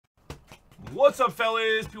What's up,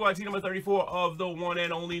 fellas? PYT number 34 of the one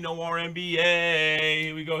and only Noir NBA.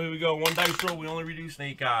 Here we go, here we go. One dice roll. We only reduce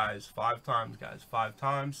 8 guys. 5 times, guys. 5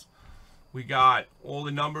 times. We got all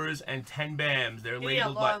the numbers and 10 BAMs. They're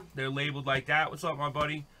labeled like that. What's up, my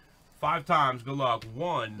buddy? 5 times. Good luck.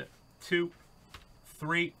 1, 2,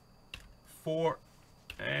 3, 4,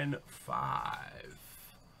 and 5.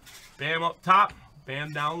 Bam up top.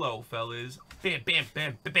 Bam down low, fellas. Bam, bam,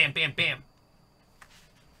 bam, bam, bam, bam.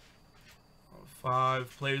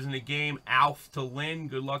 5 players in the game. Alf to Lynn.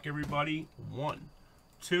 Good luck, everybody. 1,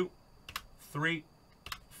 2, 3,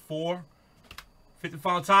 4. 5th and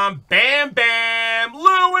final time. Bam, bam.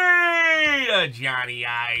 Louie! Johnny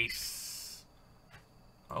Ice.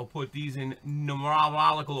 I'll put these in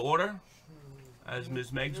numerical order, as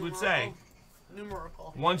Miss Meggs would say.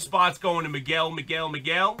 Numerical. 1 spot's going to Miguel.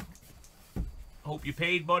 Hope you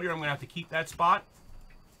paid, buddy, or I'm going to have to keep that spot.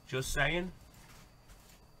 Just saying.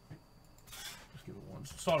 Just give it one.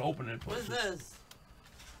 Start opening it. What is this?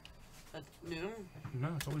 That's new? No,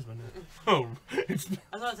 it's always been new. Oh, it's...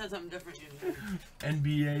 I thought it said something different usually.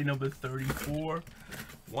 NBA number 34.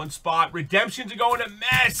 1 spot. Redemptions are going to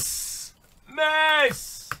Mess.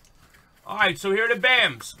 All right, so here are the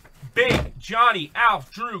BAMs. Big, Johnny, Alf,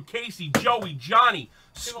 Drew, Casey, Joey, Johnny,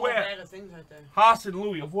 Square, Haas, and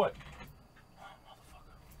Louie. Of what?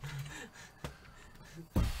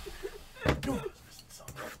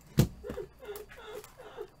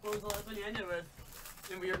 What was the last one you ended with?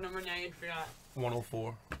 A weird number now you forgot.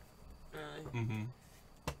 104. Really? Mm-hmm.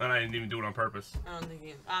 And I didn't even do it on purpose. I don't think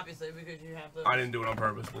you, obviously, because you have to. I didn't do it on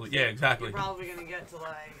purpose. Well, yeah, exactly. You're probably going to get to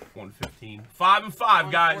like 115. 5 and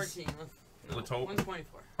 5, guys. Let's hope.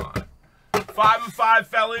 124. 5 and 5,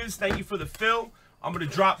 fellas. Thank you for the fill. I'm going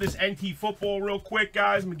to drop this NT football real quick,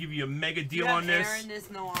 guys. I'm going to give you a mega deal on this. Air in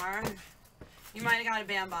this Noir. You might have got a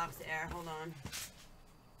BAM box Air. Hold on.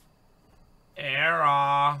 Air,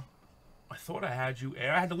 I thought I had you.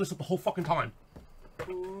 Air. I had to listen the whole fucking time.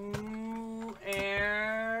 Ooh,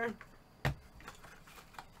 Air.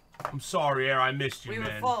 I'm sorry, Air. I missed you, man. We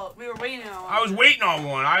were full. We were waiting on one. I was waiting on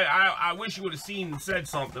one. I wish you would have seen and said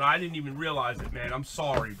something. I didn't even realize it, man. I'm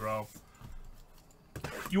sorry, bro.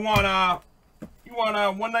 You want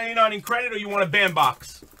 $1.99 in credit, or you want a BAM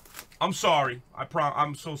box? I'm sorry.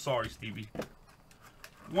 I'm so sorry, Stevie.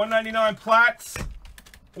 $1.99 plats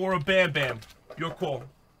or a BAM BAM. Your call.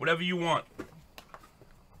 Whatever you want.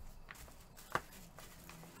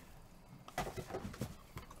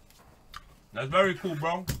 That's very cool,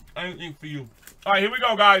 bro. Anything for you. All right, here we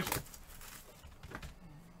go, guys.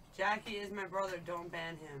 Jackie is my brother. Don't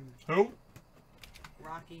ban him. Who?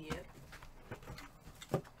 Rocky, yep.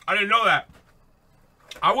 I didn't know that.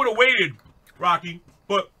 I would have waited, Rocky,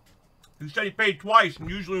 but he said he paid twice, and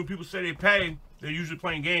usually when people say they pay, they're usually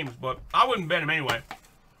playing games, but I wouldn't ban him anyway.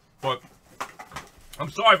 But I'm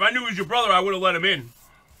sorry. If I knew he was your brother, I would have let him in.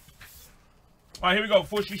 All right, here we go.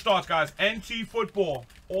 Before she starts, guys. NT football.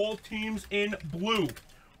 All teams in blue.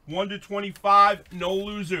 1 to 25. No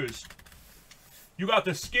losers. You got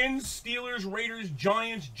the Skins, Steelers, Raiders,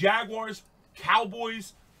 Giants, Jaguars,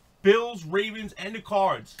 Cowboys, Bills, Ravens, and the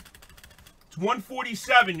Cards. It's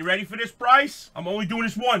 147. You ready for this price? I'm only doing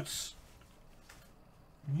this once.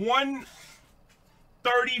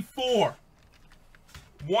 134.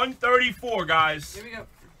 134, guys. Here we go.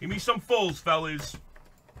 Give me some fulls, fellas.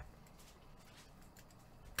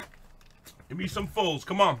 Give me some fulls.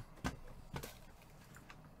 Come on.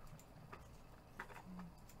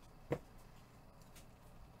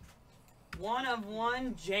 One of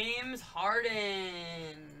one, James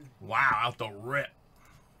Harden. Wow, out the rip.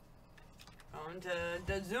 On to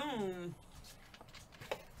the Zoom.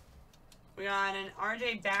 We got an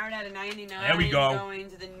RJ Barrett at a 99. There we go. Going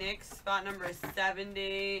to the Knicks, spot number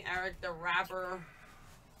 70. Eric the Rapper.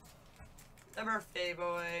 The birthday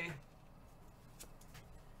boy.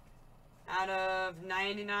 Out of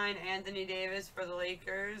 99, Anthony Davis for the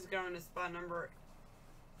Lakers. Going to spot number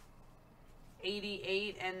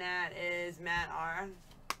 88, and that is Matt R.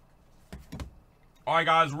 All right,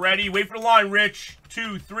 guys, ready? Wait for the line, Rich.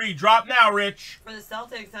 2, 3, drop now, Rich. For the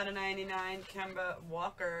Celtics, out of 99, Kemba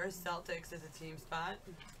Walker. Celtics is a team spot.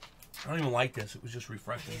 I don't even like this. It was just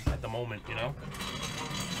refreshing at the moment, you know?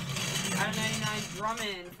 Out of 99,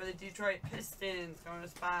 Drummond for the Detroit Pistons. Going to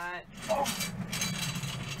spot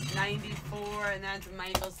 94, and that's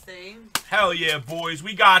Michael C. Hell yeah, boys.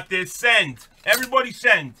 We got this. Send. Everybody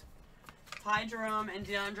send. Ty Jerome and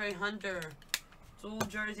DeAndre Hunter. Dual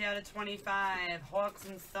jersey out of 25. Hawks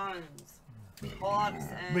and Suns. Hawks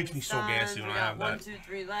and Makes me so Suns. gassy when I have that. 1, 2,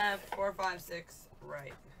 3 left. 4, 5, 6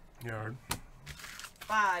 right. You heard.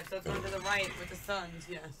 5, so it's going to the right with the Suns.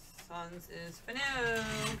 Yes, Suns is Fanu.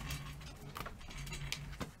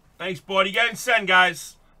 Thanks, buddy. Getting sent,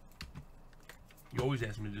 guys. You always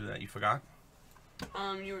ask me to do that. You forgot?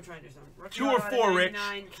 You were trying to do something. Rookie 2 or 4, Rich.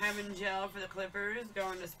 99, Kevin Gell for the Clippers,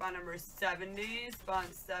 going to spot number 70. Spot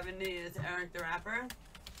 70 is Eric the Rapper.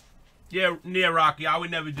 Yeah, Rocky. I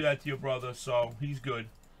would never do that to your brother, so he's good.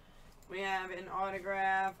 We have an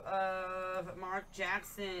autograph of Mark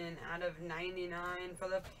Jackson out of 99 for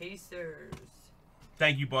the Pacers.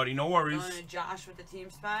 Thank you, buddy. No worries. Going to Josh with the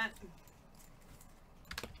team spot.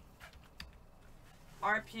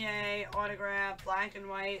 RPA, autograph, black and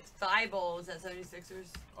white, Thibault at 76ers.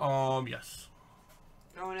 Yes.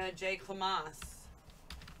 Going to Jay Clemas.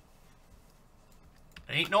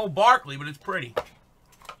 Ain't no Barkley, but it's pretty.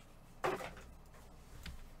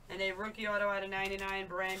 And a rookie auto out of 99,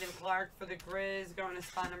 Brandon Clark for the Grizz. Going to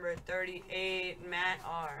spot number 38, Matt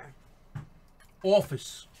R.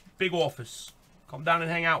 Office. Big office. Come down and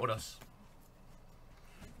hang out with us.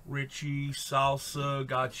 Richie, Salsa,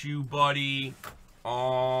 got you, buddy.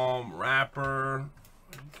 Rapper,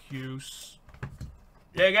 Cuse.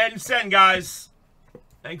 Yeah, getting sent, guys.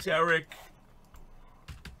 Thanks, Eric.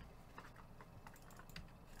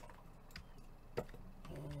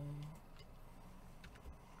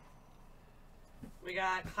 We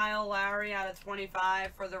got Kyle Lowry out of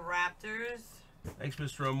 25 for the Raptors. Thanks,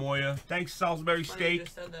 Mr. Amoya. Thanks, Salisbury Steak.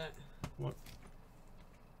 Just said that. What?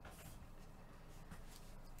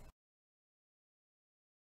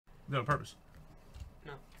 No, on purpose.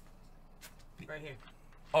 No. Right here.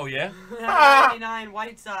 Oh, yeah? 99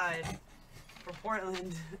 Whiteside for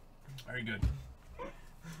Portland. Very good.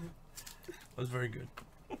 That was very good.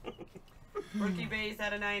 Rookie base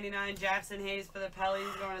out of 99, Jackson Hayes for the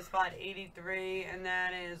Pellies, going to spot 83, and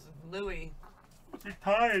that is Louis. You're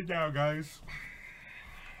tired now, guys.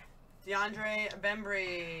 DeAndre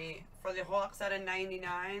Bembry for the Hawks out of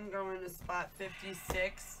 99, going to spot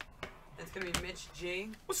 56. That's going to be Mitch G.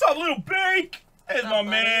 What's up, little Bake? There's my buddy?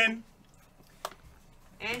 man.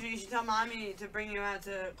 Andrew, you should tell Mommy to bring you out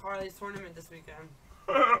to Carly's tournament this weekend.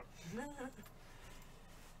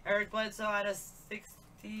 Eric Bledsoe out of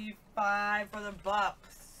 65 for the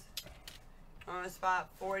Bucks. On spot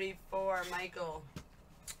 44, Michael.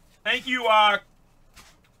 Thank you,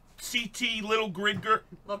 CT Little Gridger.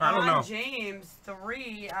 I don't know. LeBron James,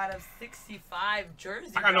 3 out of 65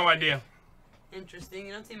 jersey. I got no idea. Interesting.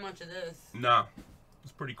 You don't see much of this. Nah.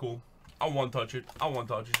 It's pretty cool. I'll one-touch it. I'll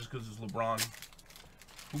one-touch it just because it's LeBron.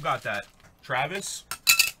 Who got that? Travis?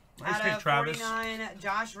 Nice Out pick, of Travis. 49,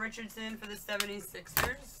 Josh Richardson for the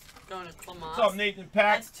 76ers. Going to Clemas. What's up, Nathan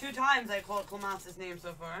Pack? That's 2 times I called Clemas' name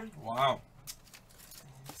so far. Wow.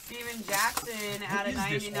 Steven Jackson out of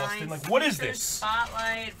What is this, 99. Austin? Like, what is Sneakers this?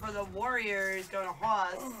 Spotlight for the Warriors. Going to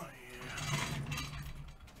Haas. Oh, yeah.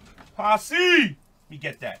 Posse! Let me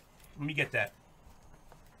get that. Let me get that.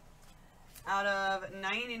 Out of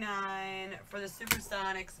 99 for the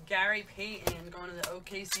Supersonics, Gary Payton going to the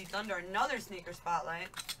OKC Thunder. Another sneaker spotlight.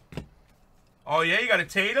 Oh, yeah? You got a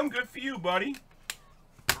Tatum? Good for you, buddy.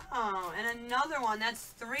 Oh, and another one. That's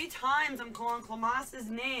 3 times I'm calling Clemas'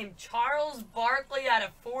 name. Charles Barkley out of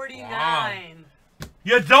 49. Wow.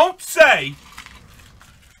 You don't say.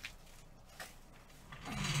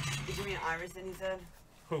 Did you mean Iverson, he said?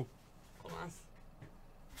 Who? Clemas.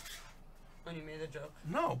 When you made the joke.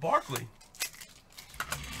 No, Barkley.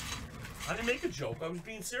 I didn't make a joke. I was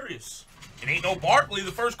being serious. It ain't no Barkley.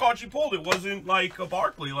 The first card she pulled, it wasn't like a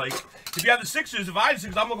Barkley. Like, if you have the Sixers, if I had the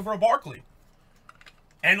Sixers, I'm looking for a Barkley.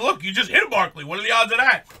 And look, you just hit a Barkley. What are the odds of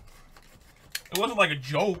that? It wasn't like a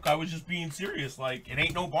joke. I was just being serious. Like, it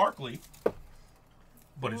ain't no Barkley.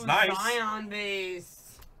 But it's nice. Zion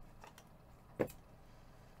base.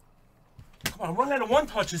 Come on, run out of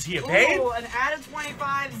one-touches here, babe. Ooh, an out of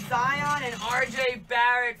 25 Zion and RJ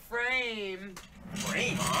Barrett frame.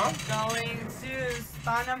 Frame, huh? Going to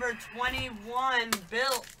spot number 21,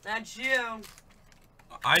 Bill. That's you.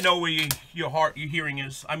 I know where your hearing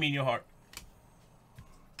is. I mean your heart.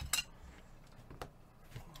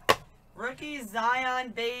 Rookie Zion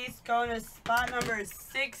base going to spot number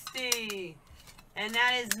 60. And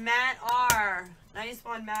that is Matt R. Nice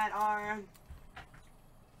one, Matt R.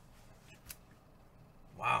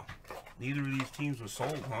 Wow. Neither of these teams were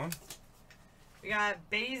sold, huh? We got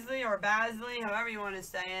Baisley or Basley, however you want to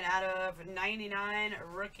say it, out of 99,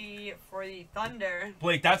 rookie for the Thunder.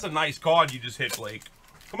 Blake, that's a nice card you just hit, Blake.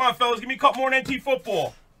 Come on, fellas, give me a couple more in NT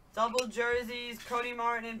football. Double jerseys, Cody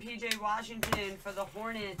Martin and PJ Washington for the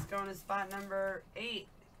Hornets, going to spot number 8.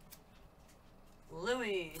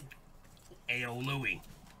 Louis. Ayo, Louis.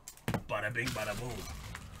 Bada bing, bada boom.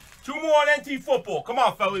 2 more on NT football. Come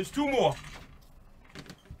on, fellas, 2 more.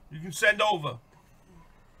 You can send over.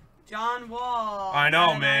 John Wall. I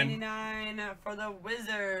know, man. 99 for the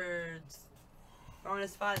Wizards. Going to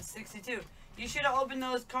spot 62. You should have opened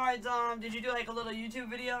those cards. Did you do like a little YouTube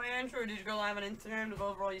video, Andrew, or did you go live on Instagram to go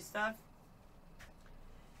over all your stuff?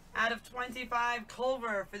 Out of 25,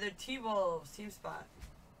 Culver for the T-Wolves team spot.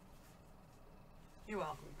 You're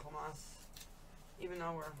welcome, Comas. Even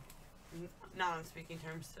though we're not on speaking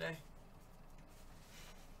terms today.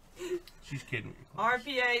 She's kidding me.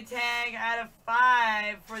 RPA tag out of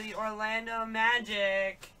 5 for the Orlando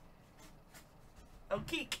Magic.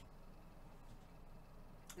 O'Keek.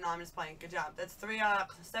 No, I'm just playing. Good job. That's 3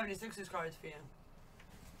 76ers cards for you.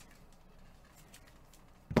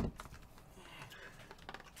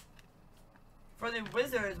 For the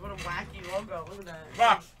Wizards, what a wacky logo. Look at that.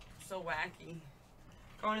 Rock. So wacky.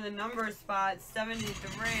 Going to the number spot,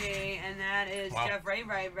 73, and that is wow. Jeff Ray.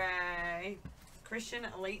 Christian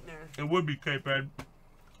Leitner. It would be K-Pad.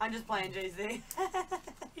 I'm just playing, Jay-Z.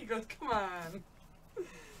 He goes, come on.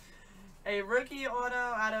 A rookie auto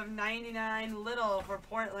out of 99, Little for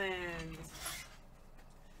Portland.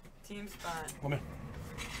 Team spot. Come here.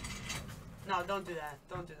 No, don't do that.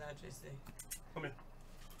 Don't do that, JC. Come here.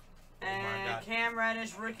 And oh Cam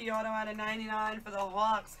Reddish, rookie auto out of 99 for the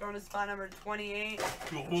Hawks, going to spot number 28.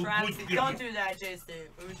 Travis, don't do that, JC.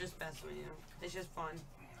 It was just best with you. It's just fun.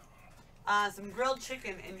 Some grilled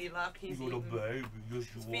chicken, Indie Luck. He's you eating. the baby. Yes,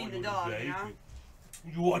 you Feeding are the the dog, baby. you know?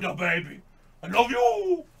 You are the baby. I love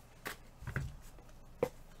you.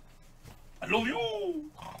 I love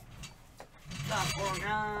you. Stop,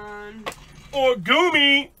 Oregon. Or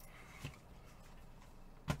Goomy.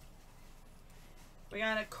 We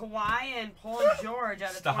got a Kawhi and Paul George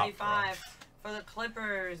out of 25 for the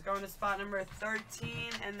Clippers, going to spot number 13,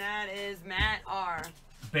 and that is Matt R.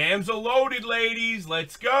 Bams are loaded, ladies.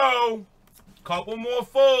 Let's go. Couple more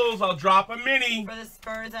fulls. I'll drop a mini. For the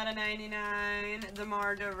Spurs out of 99,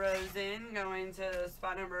 DeMar DeRozan, going to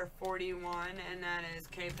spot number 41, and that is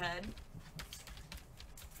K-Ped.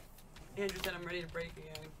 Andrew said I'm ready to break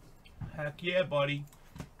again. Heck yeah, buddy.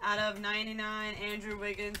 Out of 99, Andrew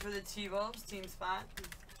Wiggins for the T-Wolves, team spot.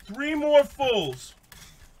 3 more fulls.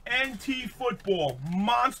 NT football.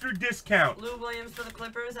 Monster discount. Lou Williams for the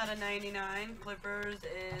Clippers out of 99. Clippers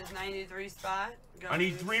is 93 spot. I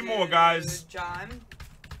need 3 more, guys. John.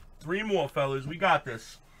 3 more, fellas. We got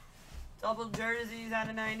this. Double jerseys out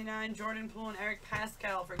of 99. Jordan Poole and Eric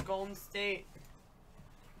Pascal for Golden State.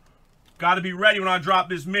 Got to be ready when I drop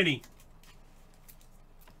this mini.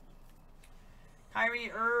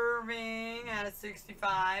 Kyrie Irving out of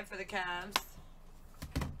 65 for the Cavs.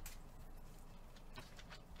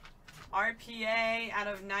 RPA out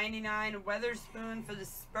of 99, Weatherspoon for the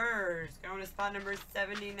Spurs. Going to spot number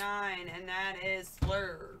 79, and that is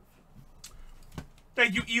Slurve.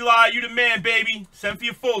 Thank you, Eli. You the man, baby. Send for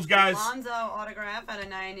your fulls, guys. Lonzo autograph out of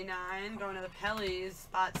 99. Going to the Pellies,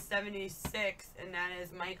 spot 76, and that is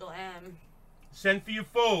Michael M. Send for your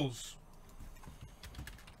fulls.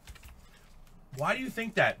 Why do you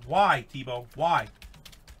think that? Why, Tebow? Why?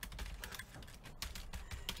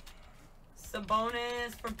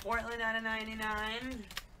 Sabonis for Portland out of 99.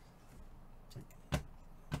 I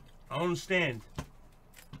don't understand.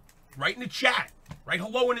 Write in the chat. Write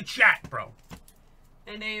hello in the chat, bro.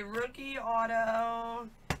 And a rookie auto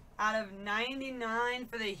out of 99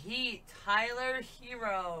 for the Heat, Tyler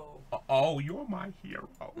Hero. Oh, you're my hero.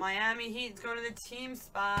 Miami Heat's going to the team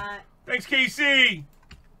spot. Thanks, KC.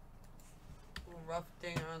 Rough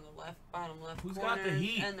thing on the left, bottom left Who's corners got the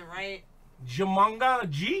Heat? and the right. Jamanga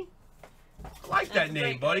G? I like That's that name,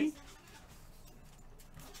 great, buddy. guys.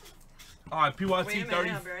 All right, PYT Wait a minute, 30.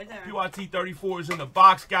 I'll be right there. PYT 34 is in the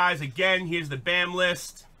box, guys. Again, here's the BAM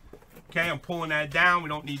list. Okay, I'm pulling that down. We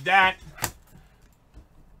don't need that.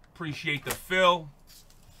 Appreciate the fill.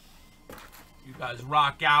 You guys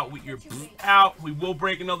rock out with your out. We will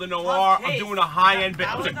break another Noir. I'm doing a high-end bet.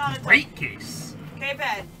 That was a great case.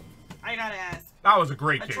 K-Pad, I gotta ask. That was a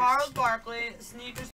great A case. Charles Barkley, sneakers